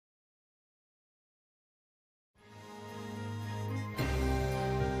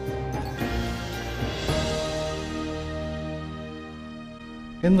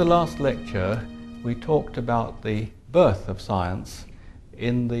In the last lecture, we talked about the birth of science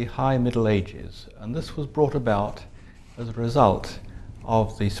in the High Middle Ages, and this was brought about as a result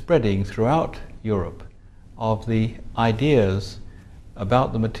of the spreading throughout Europe of the ideas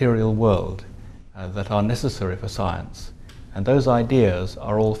about the material world that are necessary for science, and those ideas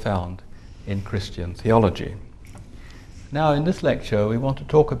are all found in Christian theology. Now, in this lecture, we want to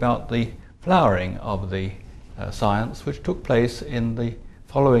talk about the flowering of the science which took place in the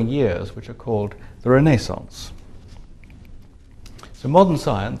following years, which are called the Renaissance. So modern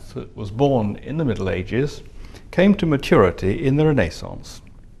science, that was born in the Middle Ages, came to maturity in the Renaissance.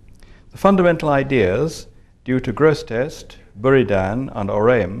 The fundamental ideas, due to Grosseteste, Buridan and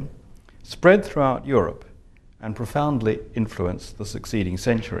Oram, spread throughout Europe and profoundly influenced the succeeding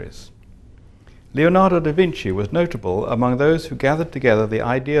centuries. Leonardo da Vinci was notable among those who gathered together the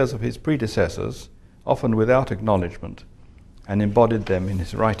ideas of his predecessors, often without acknowledgement, and embodied them in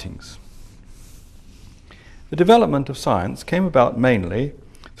his writings. The development of science came about mainly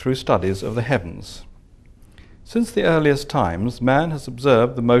through studies of the heavens. Since the earliest times, man has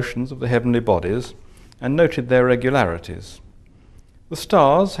observed the motions of the heavenly bodies and noted their regularities. The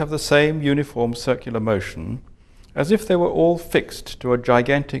stars have the same uniform circular motion, as if they were all fixed to a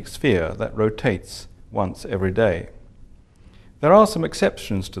gigantic sphere that rotates once every day. There are some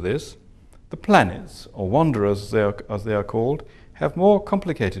exceptions to this. The planets, or wanderers as they are called, have more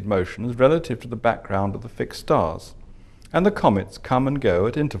complicated motions relative to the background of the fixed stars, and the comets come and go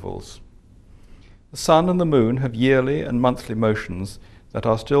at intervals. The sun and the moon have yearly and monthly motions that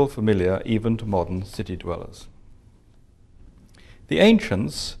are still familiar even to modern city dwellers. The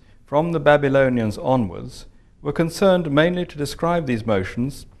ancients, from the Babylonians onwards, were concerned mainly to describe these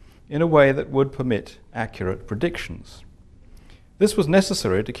motions in a way that would permit accurate predictions. This was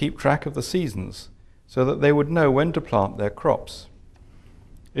necessary to keep track of the seasons, so that they would know when to plant their crops.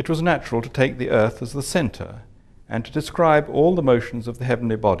 It was natural to take the earth as the center, and to describe all the motions of the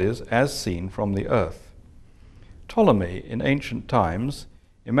heavenly bodies as seen from the earth. Ptolemy, in ancient times,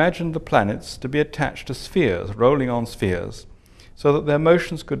 imagined the planets to be attached to spheres, rolling on spheres, so that their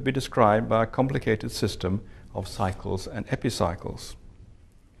motions could be described by a complicated system of cycles and epicycles.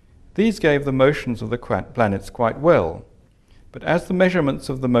 These gave the motions of the planets quite well, but as the measurements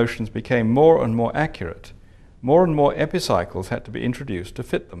of the motions became more and more accurate, more and more epicycles had to be introduced to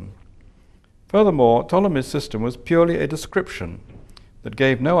fit them. Furthermore, Ptolemy's system was purely a description that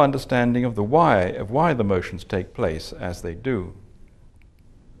gave no understanding of why the motions take place as they do.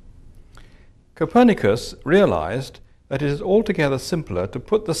 Copernicus realized that it is altogether simpler to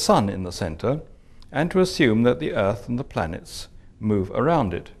put the sun in the center and to assume that the earth and the planets move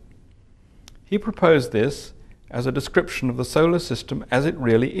around it. He proposed this as a description of the solar system as it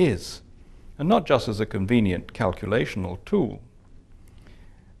really is, and not just as a convenient calculational tool.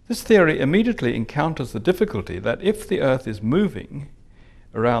 This theory immediately encounters the difficulty that if the earth is moving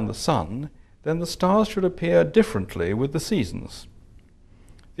around the sun, then the stars should appear differently with the seasons.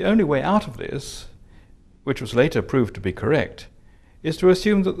 The only way out of this, which was later proved to be correct, is to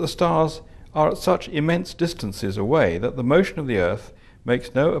assume that the stars are at such immense distances away that the motion of the earth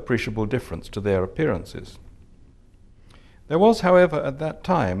makes no appreciable difference to their appearances. There was, however, at that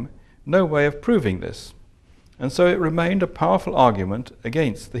time, no way of proving this, and so it remained a powerful argument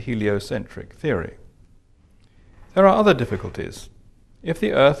against the heliocentric theory. There are other difficulties. If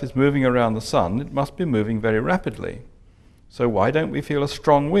the earth is moving around the sun, it must be moving very rapidly. So why don't we feel a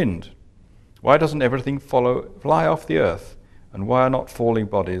strong wind? Why doesn't everything fly off the earth? And why are not falling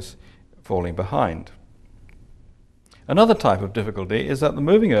bodies falling behind? Another type of difficulty is that the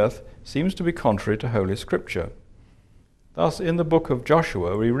moving earth seems to be contrary to Holy Scripture. Thus, in the book of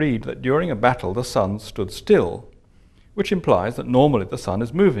Joshua, we read that during a battle the sun stood still, which implies that normally the sun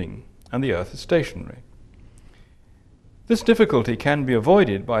is moving and the earth is stationary. This difficulty can be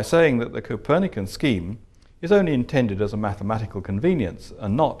avoided by saying that the Copernican scheme is only intended as a mathematical convenience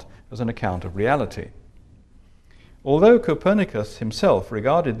and not as an account of reality. Although Copernicus himself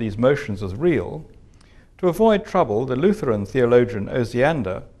regarded these motions as real, to avoid trouble, the Lutheran theologian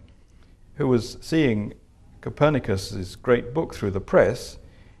Osiander, who was seeing Copernicus's great book through the press,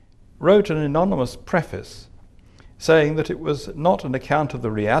 wrote an anonymous preface saying that it was not an account of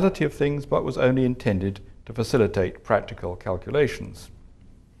the reality of things but was only intended to facilitate practical calculations.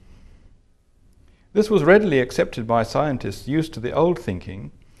 This was readily accepted by scientists used to the old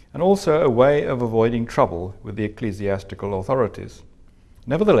thinking, and also a way of avoiding trouble with the ecclesiastical authorities.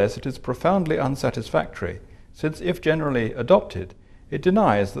 Nevertheless, it is profoundly unsatisfactory, since if generally adopted, it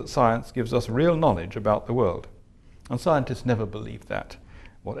denies that science gives us real knowledge about the world. And scientists never believe that,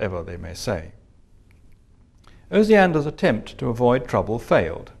 whatever they may say. Osiander's attempt to avoid trouble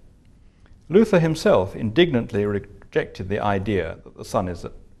failed. Luther himself indignantly rejected the idea that the sun is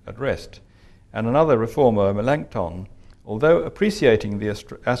at rest, and another reformer, Melanchthon, although appreciating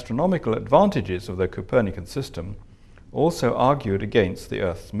the astronomical advantages of the Copernican system, also argued against the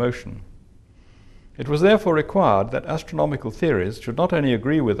Earth's motion. It was therefore required that astronomical theories should not only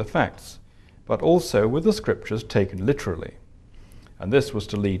agree with the facts, but also with the scriptures taken literally, and this was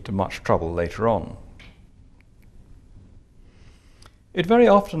to lead to much trouble later on. It very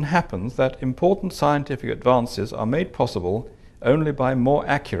often happens that important scientific advances are made possible only by more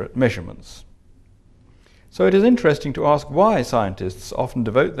accurate measurements. So it is interesting to ask why scientists often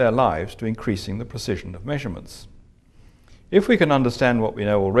devote their lives to increasing the precision of measurements. If we can understand what we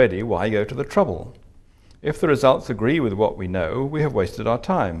know already, why go to the trouble? If the results agree with what we know, we have wasted our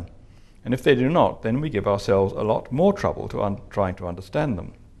time. And if they do not, then we give ourselves a lot more trouble trying to understand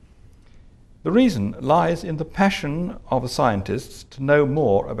them. The reason lies in the passion of scientists to know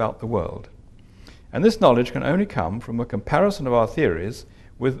more about the world. And this knowledge can only come from a comparison of our theories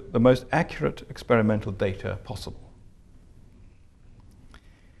with the most accurate experimental data possible.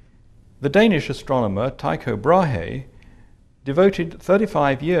 The Danish astronomer Tycho Brahe devoted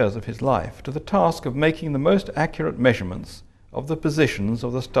 35 years of his life to the task of making the most accurate measurements of the positions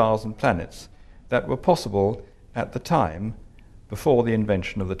of the stars and planets that were possible at the time before the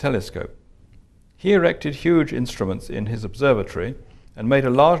invention of the telescope. He erected huge instruments in his observatory and made a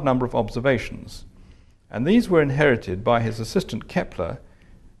large number of observations, and these were inherited by his assistant Kepler,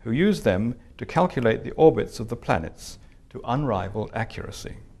 who used them to calculate the orbits of the planets to unrivaled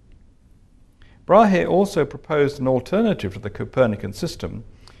accuracy. Brahe also proposed an alternative to the Copernican system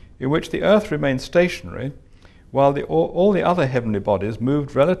in which the Earth remained stationary while all the other heavenly bodies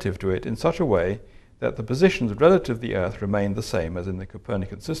moved relative to it in such a way that the positions relative to the Earth remained the same as in the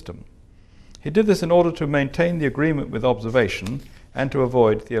Copernican system. He did this in order to maintain the agreement with observation and to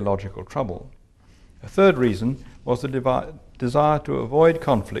avoid theological trouble. A third reason was the desire to avoid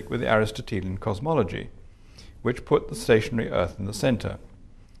conflict with the Aristotelian cosmology, which put the stationary Earth in the center.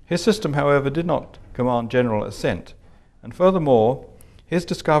 His system, however, did not command general assent, and furthermore, his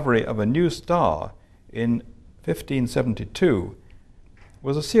discovery of a new star in 1572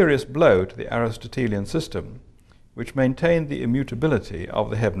 was a serious blow to the Aristotelian system, which maintained the immutability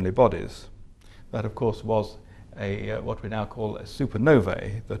of the heavenly bodies. That, of course, was what we now call a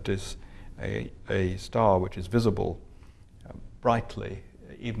supernovae, that is a star which is visible brightly,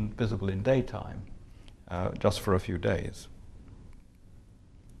 even visible in daytime, just for a few days.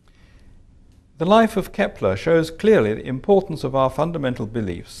 The life of Kepler shows clearly the importance of our fundamental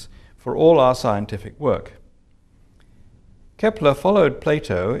beliefs for all our scientific work. Kepler followed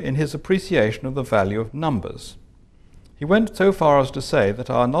Plato in his appreciation of the value of numbers. He went so far as to say that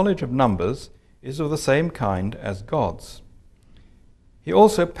our knowledge of numbers is of the same kind as God's. He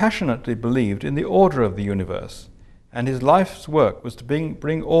also passionately believed in the order of the universe, and his life's work was to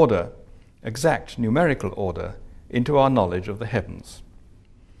bring order, exact numerical order, into our knowledge of the heavens.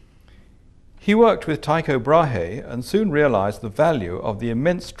 He worked with Tycho Brahe and soon realized the value of the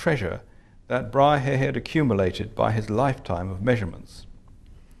immense treasure that Brahe had accumulated by his lifetime of measurements.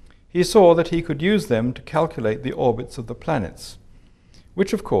 He saw that he could use them to calculate the orbits of the planets,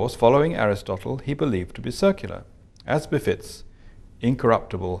 which, of course, following Aristotle, he believed to be circular, as befits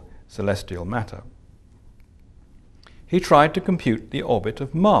incorruptible celestial matter. He tried to compute the orbit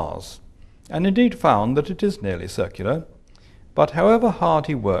of Mars, and indeed found that it is nearly circular, but however hard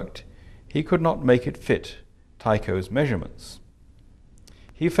he worked, he could not make it fit Tycho's measurements.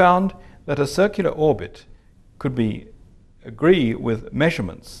 He found that a circular orbit could agree with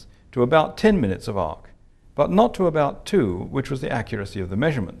measurements to about 10 minutes of arc, but not to about 2, which was the accuracy of the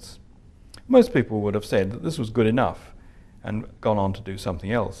measurements. Most people would have said that this was good enough and gone on to do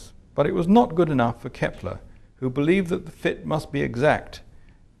something else, but it was not good enough for Kepler, who believed that the fit must be exact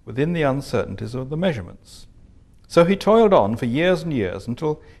within the uncertainties of the measurements. So he toiled on for years and years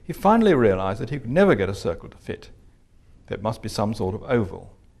until he finally realized that he could never get a circle to fit. There must be some sort of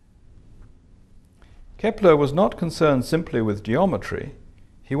oval. Kepler was not concerned simply with geometry.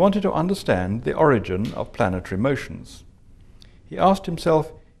 He wanted to understand the origin of planetary motions. He asked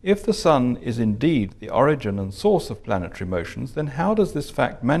himself, if the sun is indeed the origin and source of planetary motions, then how does this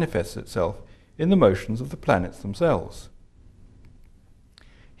fact manifest itself in the motions of the planets themselves?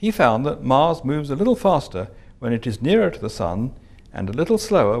 He found that Mars moves a little faster when it is nearer to the sun and a little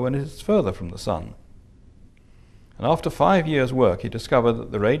slower when it is further from the sun. And after 5 years' work, he discovered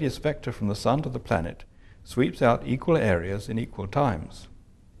that the radius vector from the sun to the planet sweeps out equal areas in equal times.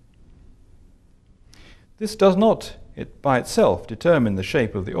 This does not by itself determine the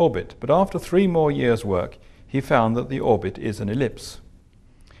shape of the orbit, but after 3 more years' work, he found that the orbit is an ellipse.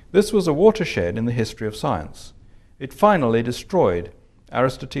 This was a watershed in the history of science. It finally destroyed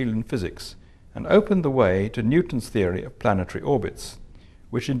Aristotelian physics and opened the way to Newton's theory of planetary orbits,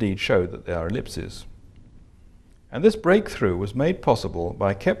 which indeed showed that they are ellipses. And this breakthrough was made possible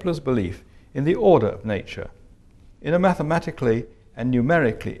by Kepler's belief in the order of nature, in a mathematically and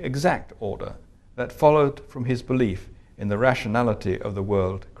numerically exact order that followed from his belief in the rationality of the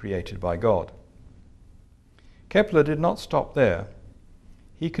world created by God. Kepler did not stop there.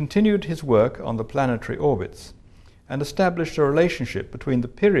 He continued his work on the planetary orbits and established a relationship between the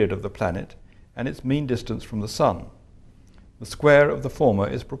period of the planet and its mean distance from the Sun. The square of the former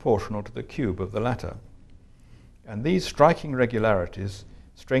is proportional to the cube of the latter. And these striking regularities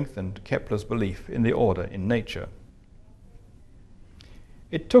strengthened Kepler's belief in the order in nature.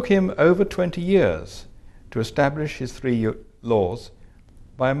 It took him over 20 years to establish his three laws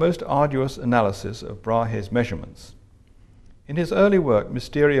by a most arduous analysis of Brahe's measurements. In his early work,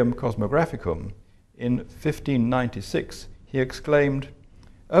 Mysterium Cosmographicum, in 1596, he exclaimed,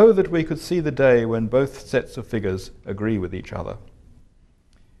 "Oh, that we could see the day when both sets of figures agree with each other."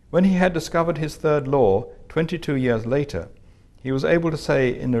 When he had discovered his third law 22 years later, he was able to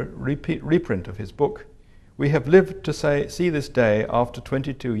say in a reprint of his book, "We have lived to see this day after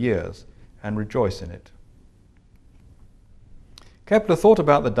 22 years and rejoice in it." Kepler thought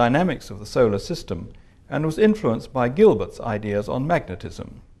about the dynamics of the solar system and was influenced by Gilbert's ideas on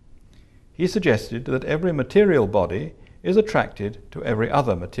magnetism. He suggested that every material body is attracted to every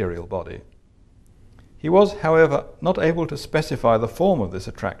other material body. He was, however, not able to specify the form of this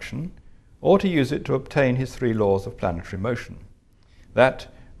attraction or to use it to obtain his three laws of planetary motion. That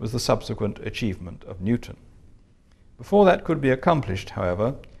was the subsequent achievement of Newton. Before that could be accomplished,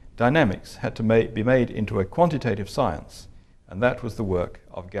 however, dynamics had to be made into a quantitative science, and that was the work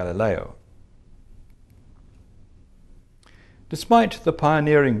of Galileo. Despite the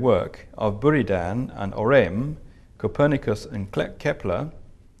pioneering work of Buridan and Orem, Copernicus and Kepler,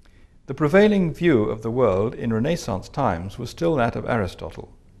 the prevailing view of the world in Renaissance times was still that of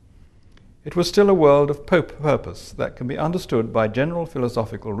Aristotle. It was still a world of purpose that can be understood by general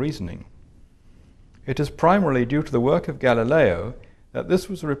philosophical reasoning. It is primarily due to the work of Galileo that this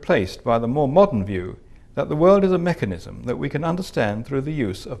was replaced by the more modern view that the world is a mechanism that we can understand through the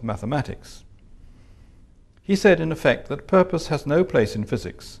use of mathematics. He said, in effect, that purpose has no place in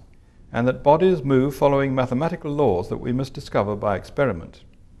physics, and that bodies move following mathematical laws that we must discover by experiment.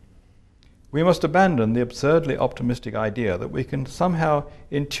 We must abandon the absurdly optimistic idea that we can somehow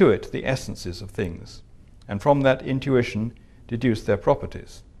intuit the essences of things, and from that intuition deduce their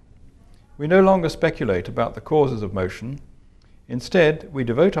properties. We no longer speculate about the causes of motion. Instead, we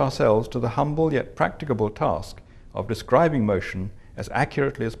devote ourselves to the humble yet practicable task of describing motion as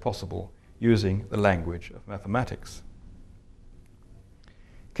accurately as possible using the language of mathematics.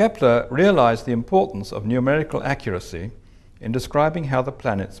 Kepler realized the importance of numerical accuracy in describing how the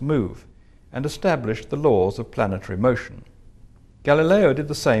planets move and established the laws of planetary motion. Galileo did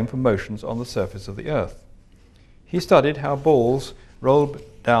the same for motions on the surface of the Earth. He studied how balls roll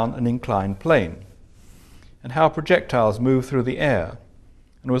down an inclined plane and how projectiles move through the air,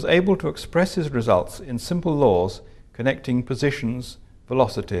 and was able to express his results in simple laws connecting positions,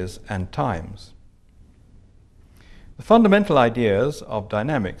 velocities, and times. The fundamental ideas of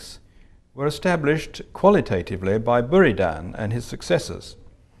dynamics were established qualitatively by Buridan and his successors,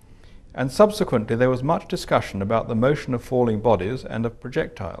 and subsequently there was much discussion about the motion of falling bodies and of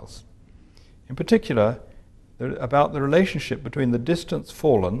projectiles. In particular, about the relationship between the distance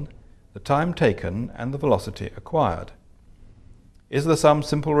fallen, the time taken, and the velocity acquired. Is there some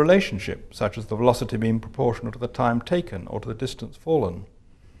simple relationship, such as the velocity being proportional to the time taken or to the distance fallen?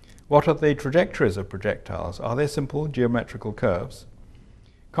 What are the trajectories of projectiles? Are they simple geometrical curves?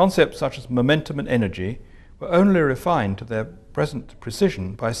 Concepts such as momentum and energy were only refined to their present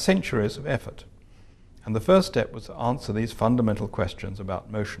precision by centuries of effort, and the first step was to answer these fundamental questions about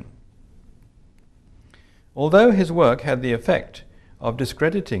motion. Although his work had the effect of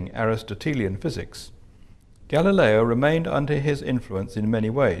discrediting Aristotelian physics, Galileo remained under his influence in many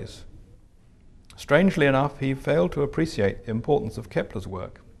ways. Strangely enough, he failed to appreciate the importance of Kepler's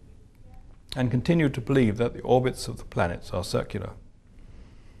work and continued to believe that the orbits of the planets are circular.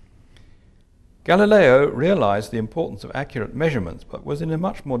 Galileo realized the importance of accurate measurements, but was in a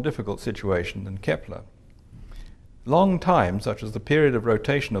much more difficult situation than Kepler. Long time, such as the period of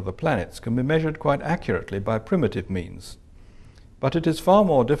rotation of the planets, can be measured quite accurately by primitive means, but it is far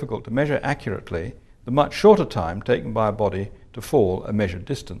more difficult to measure accurately the much shorter time taken by a body to fall a measured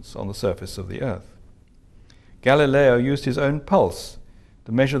distance on the surface of the Earth. Galileo used his own pulse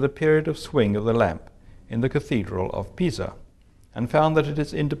to measure the period of swing of the lamp in the Cathedral of Pisa, and found that it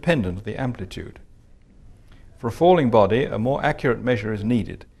is independent of the amplitude. For a falling body, a more accurate measure is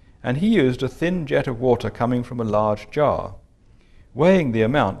needed, and he used a thin jet of water coming from a large jar, weighing the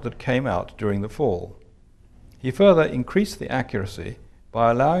amount that came out during the fall. He further increased the accuracy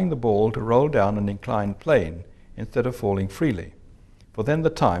by allowing the ball to roll down an inclined plane instead of falling freely, for then the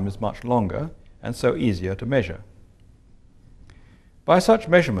time is much longer and so easier to measure. By such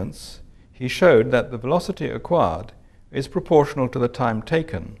measurements, he showed that the velocity acquired is proportional to the time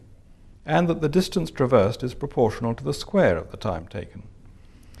taken, and that the distance traversed is proportional to the square of the time taken.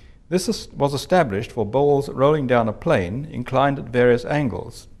 This was established for balls rolling down a plane inclined at various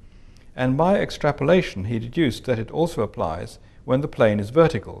angles, and by extrapolation he deduced that it also applies when the plane is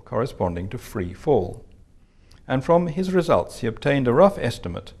vertical, corresponding to free fall. And from his results he obtained a rough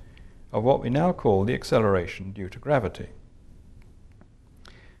estimate of what we now call the acceleration due to gravity.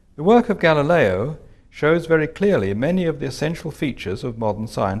 The work of Galileo shows very clearly many of the essential features of modern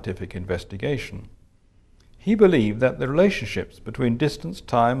scientific investigation. He believed that the relationships between distance,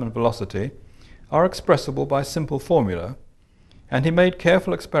 time, and velocity are expressible by simple formula, and he made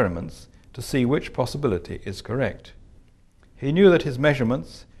careful experiments to see which possibility is correct. He knew that his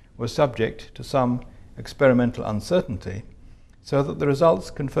measurements were subject to some experimental uncertainty, so that the results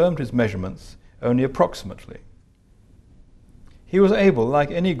confirmed his measurements only approximately. He was able,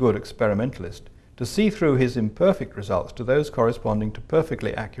 like any good experimentalist, to see through his imperfect results to those corresponding to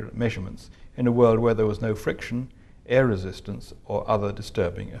perfectly accurate measurements in a world where there was no friction, air resistance, or other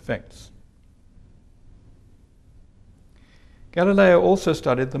disturbing effects. Galileo also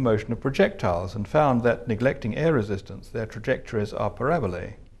studied the motion of projectiles and found that, neglecting air resistance, their trajectories are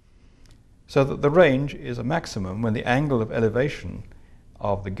parabolae, so that the range is a maximum when the angle of elevation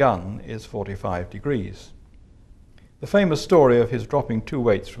of the gun is 45 degrees. The famous story of his dropping 2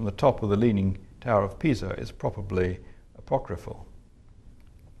 weights from the top of the Leaning Tower of Pisa is probably apocryphal.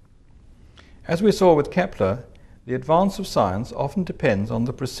 As we saw with Kepler, the advance of science often depends on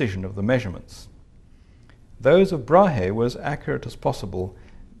the precision of the measurements. Those of Brahe were as accurate as possible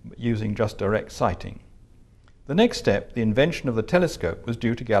using just direct sighting. The next step, the invention of the telescope, was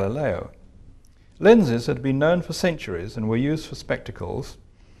due to Galileo. Lenses had been known for centuries and were used for spectacles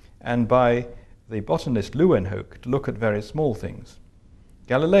and by the botanist Leeuwenhoek to look at very small things.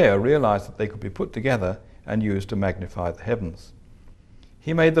 Galileo realized that they could be put together and used to magnify the heavens.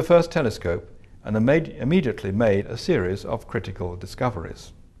 He made the first telescope and immediately made a series of critical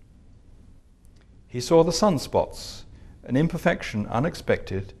discoveries. He saw the sunspots, an imperfection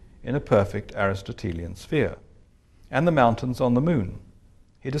unexpected in a perfect Aristotelian sphere, and the mountains on the moon.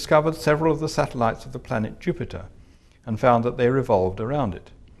 He discovered several of the satellites of the planet Jupiter and found that they revolved around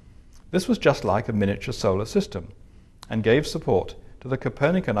it. This was just like a miniature solar system and gave support to the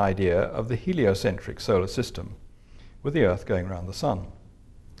Copernican idea of the heliocentric solar system, with the Earth going round the Sun.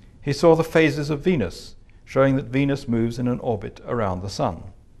 He saw the phases of Venus, showing that Venus moves in an orbit around the Sun.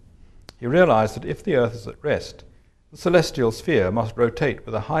 He realized that if the Earth is at rest, the celestial sphere must rotate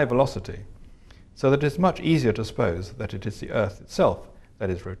with a high velocity, so that it is much easier to suppose that it is the Earth itself that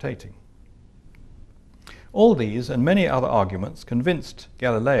is rotating. All these and many other arguments convinced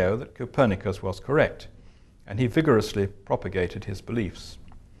Galileo that Copernicus was correct, and he vigorously propagated his beliefs.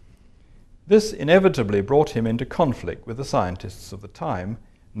 This inevitably brought him into conflict with the scientists of the time,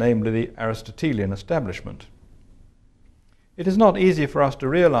 namely the Aristotelian establishment. It is not easy for us to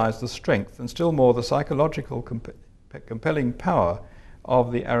realize the strength and still more the psychological compelling power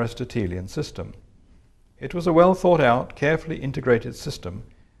of the Aristotelian system. It was a well thought out, carefully integrated system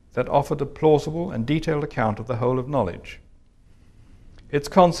that offered a plausible and detailed account of the whole of knowledge. Its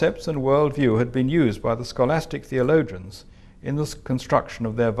concepts and worldview had been used by the scholastic theologians in the construction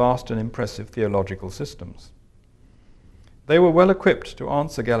of their vast and impressive theological systems. They were well equipped to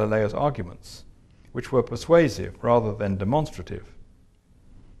answer Galileo's arguments, which were persuasive rather than demonstrative.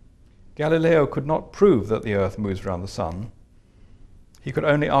 Galileo could not prove that the Earth moves around the Sun. He could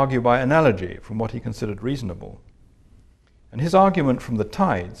only argue by analogy from what he considered reasonable. And his argument from the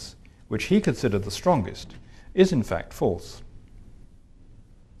tides, which he considered the strongest, is in fact false.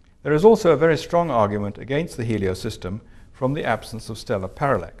 There is also a very strong argument against the heliosystem from the absence of stellar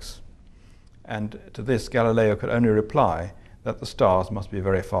parallax. And to this Galileo could only reply that the stars must be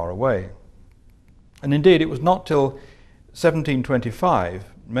very far away. And indeed it was not till 1725,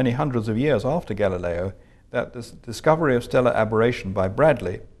 many hundreds of years after Galileo, that the discovery of stellar aberration by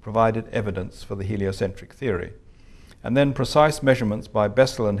Bradley provided evidence for the heliocentric theory. And then precise measurements by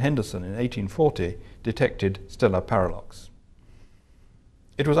Bessel and Henderson in 1840 detected stellar parallax.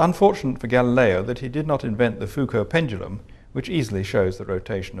 It was unfortunate for Galileo that he did not invent the Foucault pendulum, which easily shows the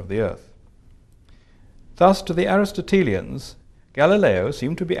rotation of the Earth. Thus, to the Aristotelians, Galileo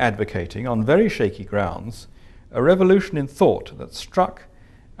seemed to be advocating, on very shaky grounds, a revolution in thought that struck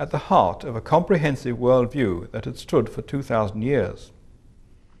at the heart of a comprehensive worldview that had stood for 2,000 years.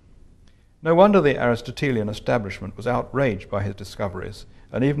 No wonder the Aristotelian establishment was outraged by his discoveries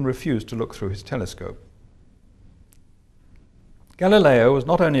and even refused to look through his telescope. Galileo was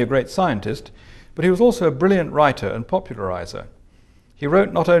not only a great scientist, but he was also a brilliant writer and popularizer. He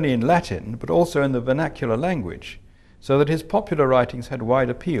wrote not only in Latin, but also in the vernacular language, so that his popular writings had wide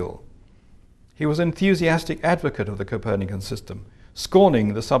appeal. He was an enthusiastic advocate of the Copernican system,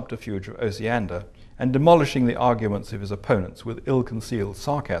 scorning the subterfuge of Osiander and demolishing the arguments of his opponents with ill-concealed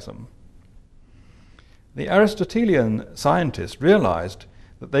sarcasm. The Aristotelian scientists realized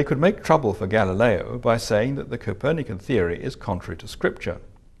that they could make trouble for Galileo by saying that the Copernican theory is contrary to Scripture.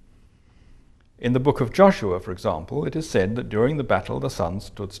 In the book of Joshua, for example, it is said that during the battle the sun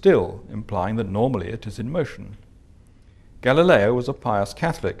stood still, implying that normally it is in motion. Galileo was a pious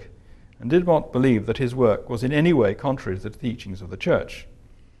Catholic and did not believe that his work was in any way contrary to the teachings of the Church.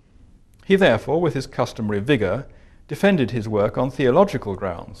 He therefore, with his customary vigour, defended his work on theological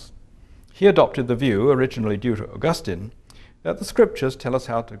grounds. He adopted the view, originally due to Augustine, that the Scriptures tell us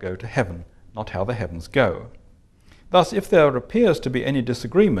how to go to heaven, not how the heavens go. Thus, if there appears to be any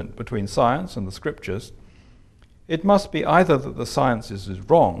disagreement between science and the Scriptures, it must be either that the science is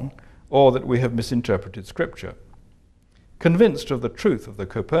wrong or that we have misinterpreted Scripture. Convinced of the truth of the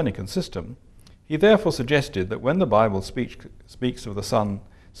Copernican system, he therefore suggested that when the Bible speaks of the sun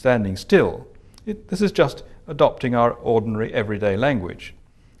standing still, this is just adopting our ordinary everyday language,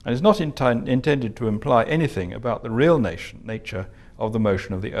 and is not intended to imply anything about the real nature of the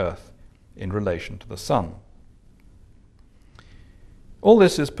motion of the earth in relation to the sun. All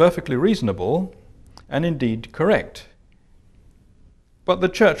this is perfectly reasonable and indeed correct. But the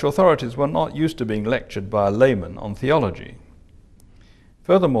church authorities were not used to being lectured by a layman on theology.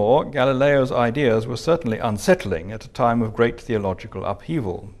 Furthermore, Galileo's ideas were certainly unsettling at a time of great theological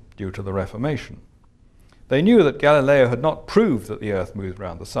upheaval due to the Reformation. They knew that Galileo had not proved that the earth moved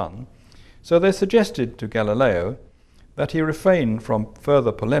round the sun, so they suggested to Galileo that he refrain from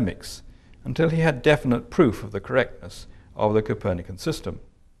further polemics until he had definite proof of the correctness of the Copernican system.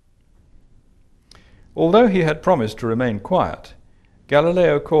 Although he had promised to remain quiet,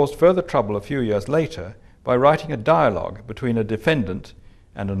 Galileo caused further trouble a few years later by writing a dialogue between a defendant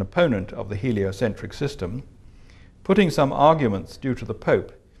and an opponent of the heliocentric system, putting some arguments due to the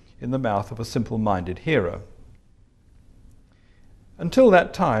Pope in the mouth of a simple-minded hearer. Until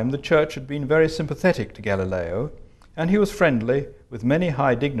that time, the Church had been very sympathetic to Galileo, and he was friendly with many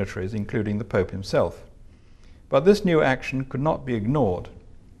high dignitaries, including the Pope himself. But this new action could not be ignored.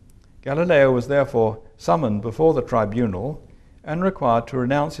 Galileo was therefore summoned before the tribunal and required to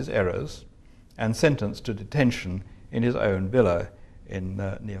renounce his errors and sentenced to detention in his own villa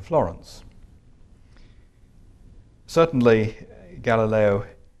near Florence. Certainly, Galileo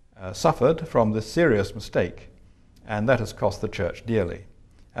suffered from this serious mistake, and that has cost the Church dearly,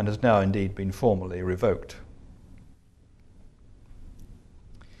 and has now indeed been formally revoked.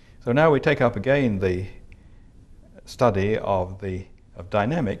 So now we take up again the study of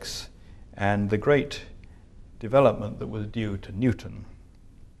dynamics and the great development that was due to Newton.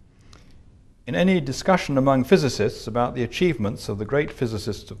 In any discussion among physicists about the achievements of the great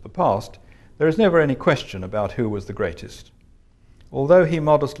physicists of the past, there is never any question about who was the greatest, although he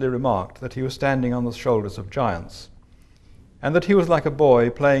modestly remarked that he was standing on the shoulders of giants, and that he was like a boy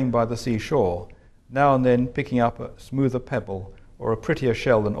playing by the seashore, now and then picking up a smoother pebble or a prettier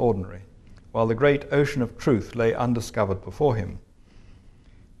shell than ordinary, while the great ocean of truth lay undiscovered before him.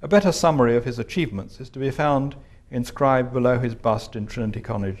 A better summary of his achievements is to be found inscribed below his bust in Trinity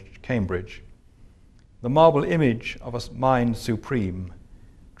College, Cambridge. The marble image of a mind supreme,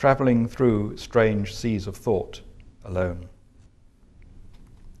 travelling through strange seas of thought alone.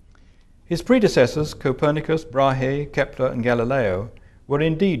 His predecessors, Copernicus, Brahe, Kepler, and Galileo, were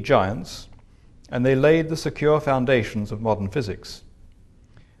indeed giants, and they laid the secure foundations of modern physics.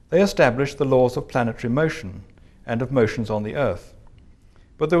 They established the laws of planetary motion and of motions on the Earth.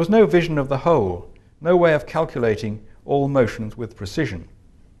 But there was no vision of the whole, no way of calculating all motions with precision.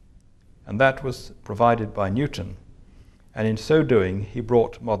 And that was provided by Newton, and in so doing he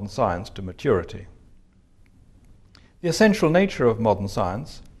brought modern science to maturity. The essential nature of modern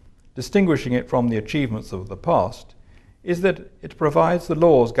science, distinguishing it from the achievements of the past, is that it provides the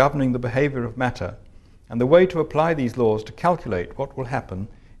laws governing the behavior of matter and the way to apply these laws to calculate what will happen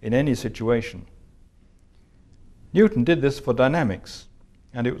in any situation. Newton did this for dynamics,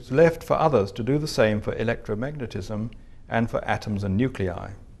 and it was left for others to do the same for electromagnetism and for atoms and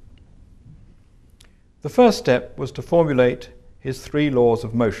nuclei. The first step was to formulate his three laws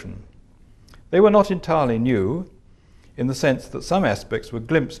of motion. They were not entirely new, in the sense that some aspects were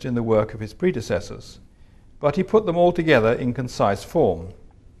glimpsed in the work of his predecessors, but he put them all together in concise form.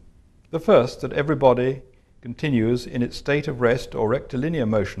 The first, that every body continues in its state of rest or rectilinear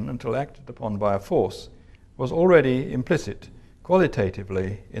motion until acted upon by a force, was already implicit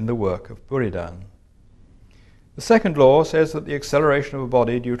qualitatively in the work of Buridan. The second law says that the acceleration of a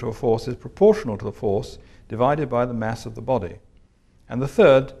body due to a force is proportional to the force divided by the mass of the body. And the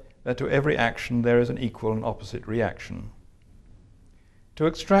third, that to every action there is an equal and opposite reaction. To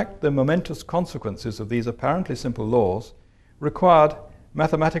extract the momentous consequences of these apparently simple laws required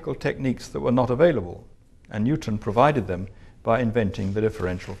mathematical techniques that were not available, and Newton provided them by inventing the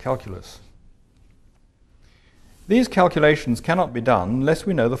differential calculus. These calculations cannot be done unless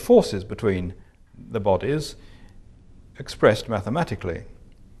we know the forces between the bodies expressed mathematically.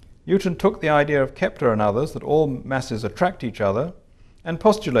 Newton took the idea of Kepler and others that all masses attract each other and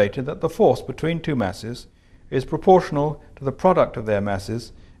postulated that the force between two masses is proportional to the product of their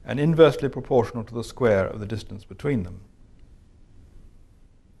masses and inversely proportional to the square of the distance between them.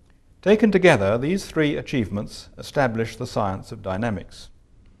 Taken together, these three achievements establish the science of dynamics.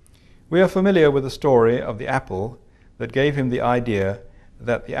 We are familiar with the story of the apple that gave him the idea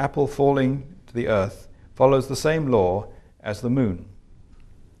that the apple falling to the earth follows the same law as the moon.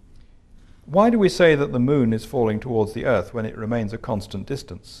 Why do we say that the moon is falling towards the earth when it remains a constant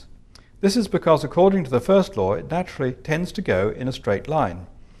distance? This is because, according to the first law, it naturally tends to go in a straight line.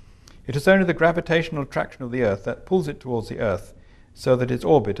 It is only the gravitational attraction of the earth that pulls it towards the earth, so that its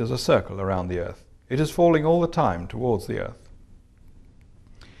orbit is a circle around the earth. It is falling all the time towards the earth.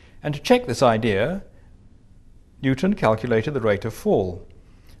 And to check this idea, Newton calculated the rate of fall,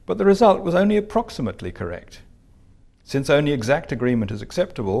 but the result was only approximately correct. Since only exact agreement is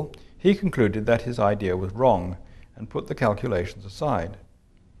acceptable, he concluded that his idea was wrong and put the calculations aside.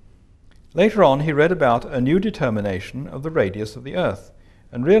 Later on, he read about a new determination of the radius of the earth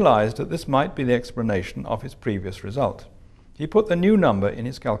and realized that this might be the explanation of his previous result. He put the new number in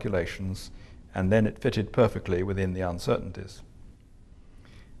his calculations, and then it fitted perfectly within the uncertainties.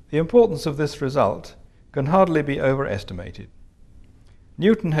 The importance of this result can hardly be overestimated.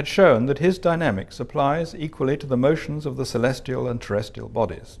 Newton had shown that his dynamics applies equally to the motions of the celestial and terrestrial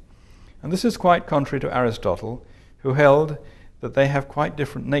bodies. And this is quite contrary to Aristotle, who held that they have quite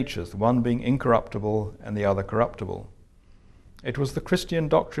different natures, the one being incorruptible and the other corruptible. It was the Christian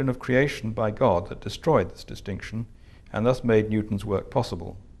doctrine of creation by God that destroyed this distinction and thus made Newton's work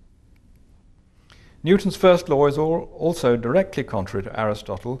possible. Newton's first law is also directly contrary to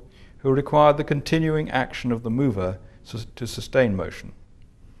Aristotle, who required the continuing action of the mover to sustain motion.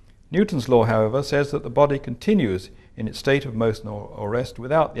 Newton's law, however, says that the body continues in its state of motion or rest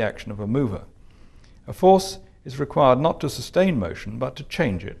without the action of a mover. A force is required not to sustain motion, but to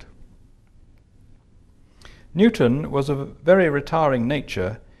change it. Newton was of a very retiring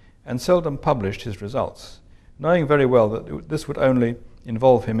nature and seldom published his results, knowing very well that this would only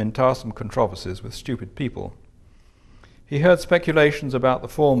involve him in tiresome controversies with stupid people. He heard speculations about the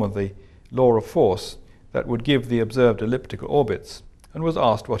form of the law of force that would give the observed elliptical orbits, and was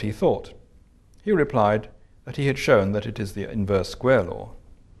asked what he thought. He replied that he had shown that it is the inverse square law.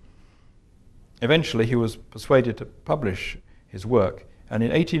 Eventually he was persuaded to publish his work, and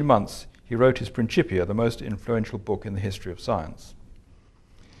in 18 months he wrote his Principia, the most influential book in the history of science.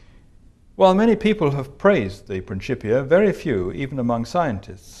 While many people have praised the Principia, very few, even among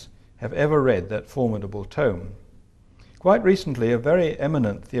scientists, have ever read that formidable tome. Quite recently, a very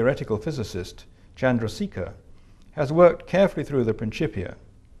eminent theoretical physicist, Chandrasekhar, has worked carefully through the Principia,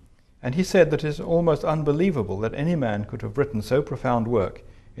 and he said that it is almost unbelievable that any man could have written so profound work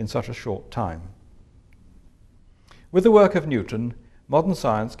in such a short time. With the work of Newton, modern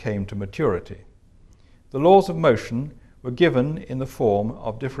science came to maturity. The laws of motion were given in the form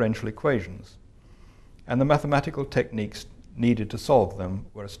of differential equations, and the mathematical techniques needed to solve them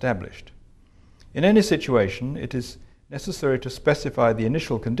were established. In any situation, it is necessary to specify the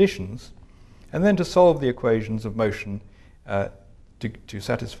initial conditions and then to solve the equations of motion to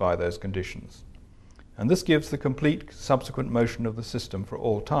satisfy those conditions. And this gives the complete subsequent motion of the system for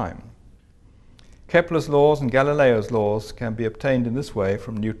all time. Kepler's laws and Galileo's laws can be obtained in this way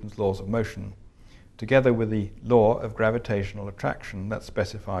from Newton's laws of motion, together with the law of gravitational attraction that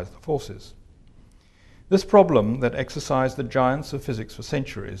specifies the forces. This problem that exercised the giants of physics for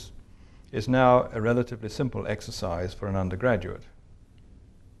centuries is now a relatively simple exercise for an undergraduate.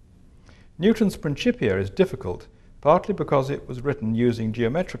 Newton's Principia is difficult, partly because it was written using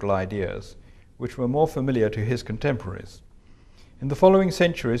geometrical ideas which were more familiar to his contemporaries. In the following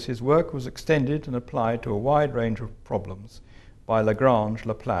centuries, his work was extended and applied to a wide range of problems by Lagrange,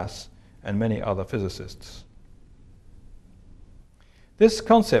 Laplace, and many other physicists. This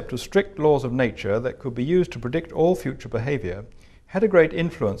concept of strict laws of nature that could be used to predict all future behavior had a great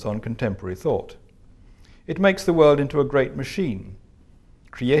influence on contemporary thought. It makes the world into a great machine,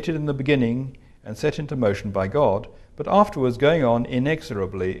 created in the beginning and set into motion by God, but afterwards going on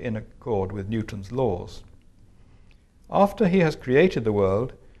inexorably in accord with Newton's laws. After he has created the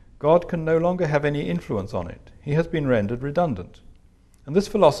world, God can no longer have any influence on it. He has been rendered redundant. And this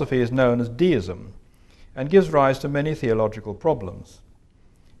philosophy is known as deism and gives rise to many theological problems.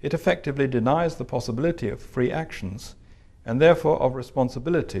 It effectively denies the possibility of free actions and therefore of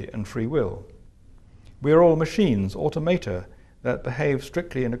responsibility and free will. We are all machines, automata, that behave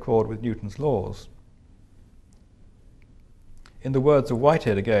strictly in accord with Newton's laws. In the words of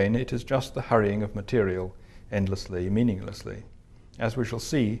Whitehead again, it is just the hurrying of material endlessly, meaninglessly. As we shall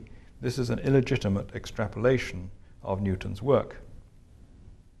see, this is an illegitimate extrapolation of Newton's work.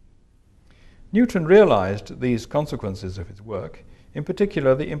 Newton realized these consequences of his work, in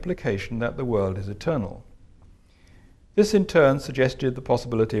particular the implication that the world is eternal. This in turn suggested the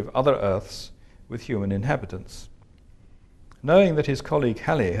possibility of other Earths with human inhabitants. Knowing that his colleague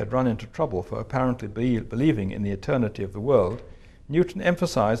Halley had run into trouble for apparently believing in the eternity of the world, Newton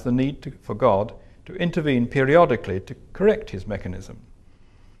emphasized the need for God to intervene periodically to correct his mechanism.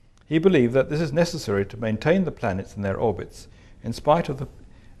 He believed that this is necessary to maintain the planets in their orbits, in spite of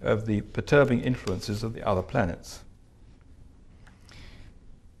the perturbing influences of the other planets.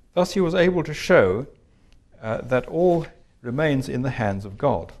 Thus he was able to show that all remains in the hands of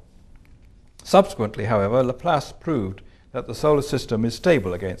God. Subsequently, however, Laplace proved that the solar system is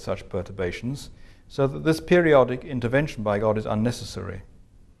stable against such perturbations, so that this periodic intervention by God is unnecessary.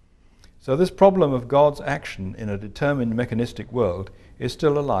 So this problem of God's action in a determined mechanistic world is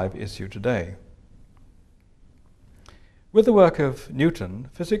still a live issue today. With the work of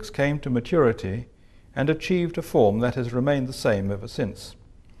Newton, physics came to maturity and achieved a form that has remained the same ever since.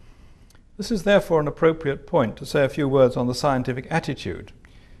 This is therefore an appropriate point to say a few words on the scientific attitude,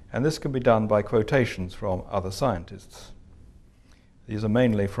 and this can be done by quotations from other scientists. These are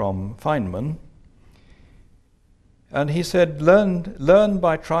mainly from Feynman. And he said, learn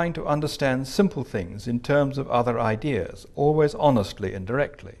by trying to understand simple things in terms of other ideas, always honestly and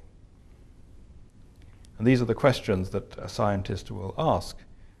directly. And these are the questions that a scientist will ask.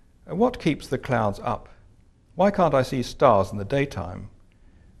 What keeps the clouds up? Why can't I see stars in the daytime?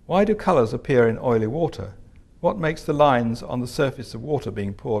 Why do colors appear in oily water? What makes the lines on the surface of water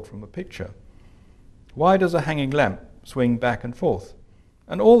being poured from a picture? Why does a hanging lamp swing back and forth?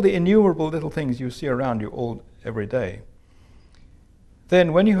 And all the innumerable little things you see around you every day.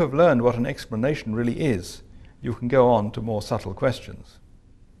 Then, when you have learned what an explanation really is, you can go on to more subtle questions.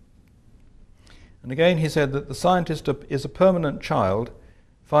 And again he said that the scientist is a permanent child,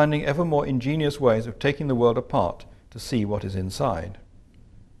 finding ever more ingenious ways of taking the world apart to see what is inside.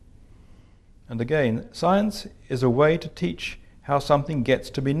 And again, science is a way to teach how something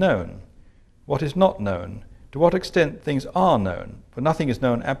gets to be known, what is not known, to what extent things are known, for nothing is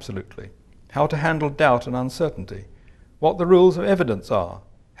known absolutely, how to handle doubt and uncertainty, what the rules of evidence are,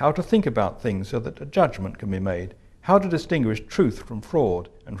 how to think about things so that a judgment can be made, how to distinguish truth from fraud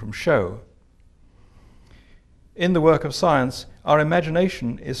and from show. In the work of science, our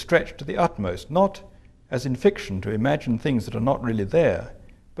imagination is stretched to the utmost, not as in fiction to imagine things that are not really there,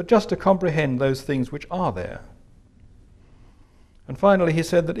 but just to comprehend those things which are there. And finally, he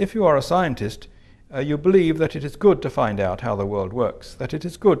said that if you are a scientist, you believe that it is good to find out how the world works, that it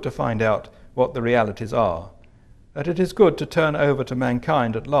is good to find out what the realities are, that it is good to turn over to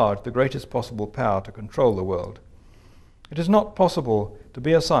mankind at large the greatest possible power to control the world. It is not possible to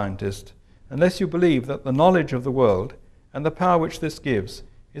be a scientist unless you believe that the knowledge of the world and the power which this gives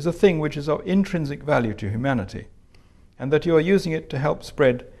is a thing which is of intrinsic value to humanity, and that you are using it to help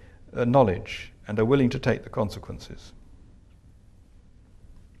spread knowledge and are willing to take the consequences.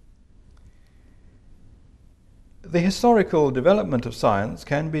 The historical development of science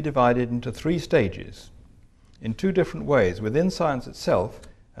can be divided into three stages, in two different ways, within science itself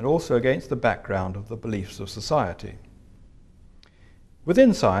and also against the background of the beliefs of society.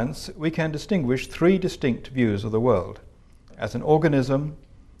 Within science, we can distinguish three distinct views of the world, as an organism,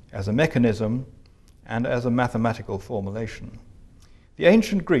 as a mechanism, and as a mathematical formulation. The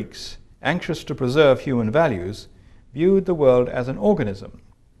ancient Greeks, anxious to preserve human values, viewed the world as an organism,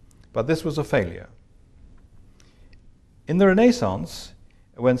 but this was a failure. In the Renaissance,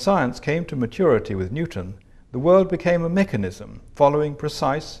 when science came to maturity with Newton, the world became a mechanism following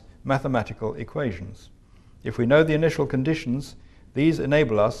precise mathematical equations. If we know the initial conditions, These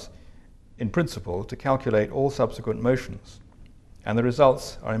enable us, in principle, to calculate all subsequent motions, and the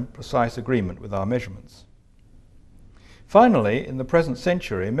results are in precise agreement with our measurements. Finally, in the present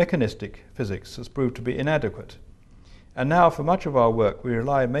century, mechanistic physics has proved to be inadequate, and now for much of our work we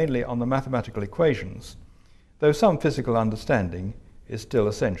rely mainly on the mathematical equations, though some physical understanding is still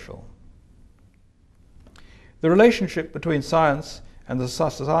essential. The relationship between science and the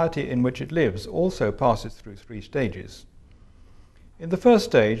society in which it lives also passes through three stages. In the first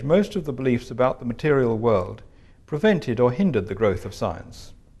stage, most of the beliefs about the material world prevented or hindered the growth of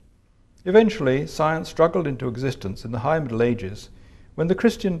science. Eventually, science struggled into existence in the High Middle Ages when the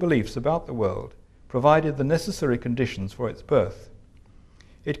Christian beliefs about the world provided the necessary conditions for its birth.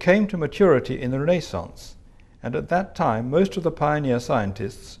 It came to maturity in the Renaissance, and at that time most of the pioneer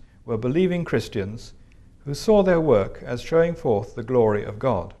scientists were believing Christians who saw their work as showing forth the glory of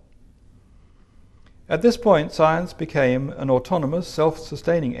God. At this point, science became an autonomous,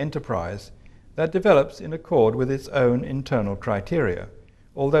 self-sustaining enterprise that develops in accord with its own internal criteria,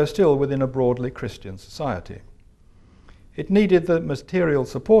 although still within a broadly Christian society. It needed the material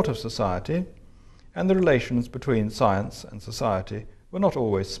support of society, and the relations between science and society were not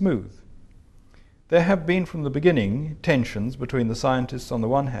always smooth. There have been from the beginning tensions between the scientists on the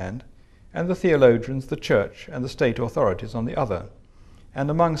one hand and the theologians, the church, and the state authorities on the other, and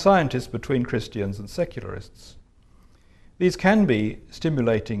among scientists between Christians and secularists. These can be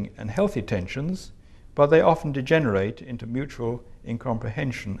stimulating and healthy tensions, but they often degenerate into mutual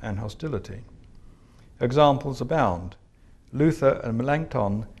incomprehension and hostility. Examples abound. Luther and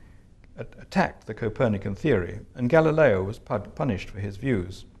Melanchthon attacked the Copernican theory, and Galileo was punished for his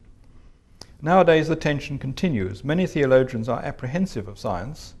views. Nowadays the tension continues. Many theologians are apprehensive of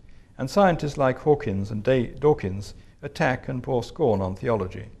science, and scientists like Hawkins and Dawkins attack and pour scorn on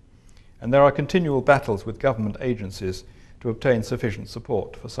theology. And there are continual battles with government agencies to obtain sufficient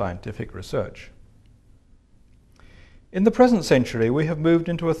support for scientific research. In the present century, we have moved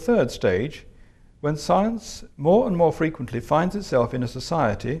into a third stage when science more and more frequently finds itself in a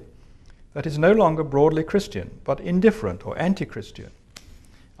society that is no longer broadly Christian, but indifferent or anti-Christian,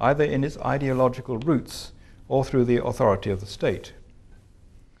 either in its ideological roots or through the authority of the state.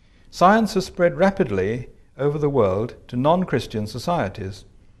 Science has spread rapidly over the world to non-Christian societies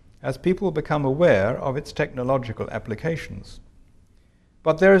as people become aware of its technological applications.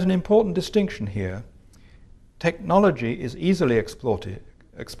 But there is an important distinction here. Technology is easily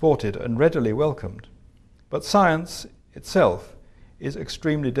exported and readily welcomed, but science itself is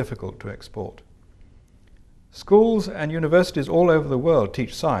extremely difficult to export. Schools and universities all over the world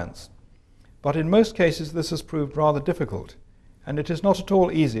teach science, but in most cases this has proved rather difficult, and it is not at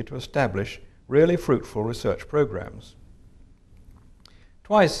all easy to establish really fruitful research programs.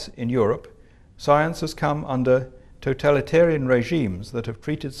 Twice in Europe, science has come under totalitarian regimes that have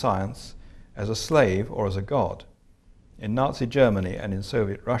treated science as a slave or as a god, in Nazi Germany and in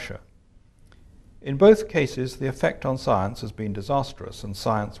Soviet Russia. In both cases, the effect on science has been disastrous and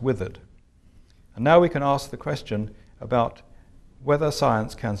science withered. And now we can ask the question about whether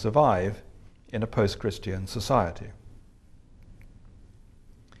science can survive in a post-Christian society.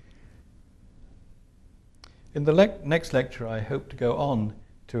 In the next lecture, I hope to go on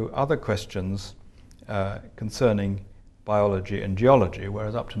to other questions concerning biology and geology,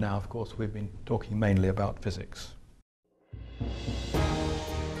 whereas up to now, of course, we've been talking mainly about physics.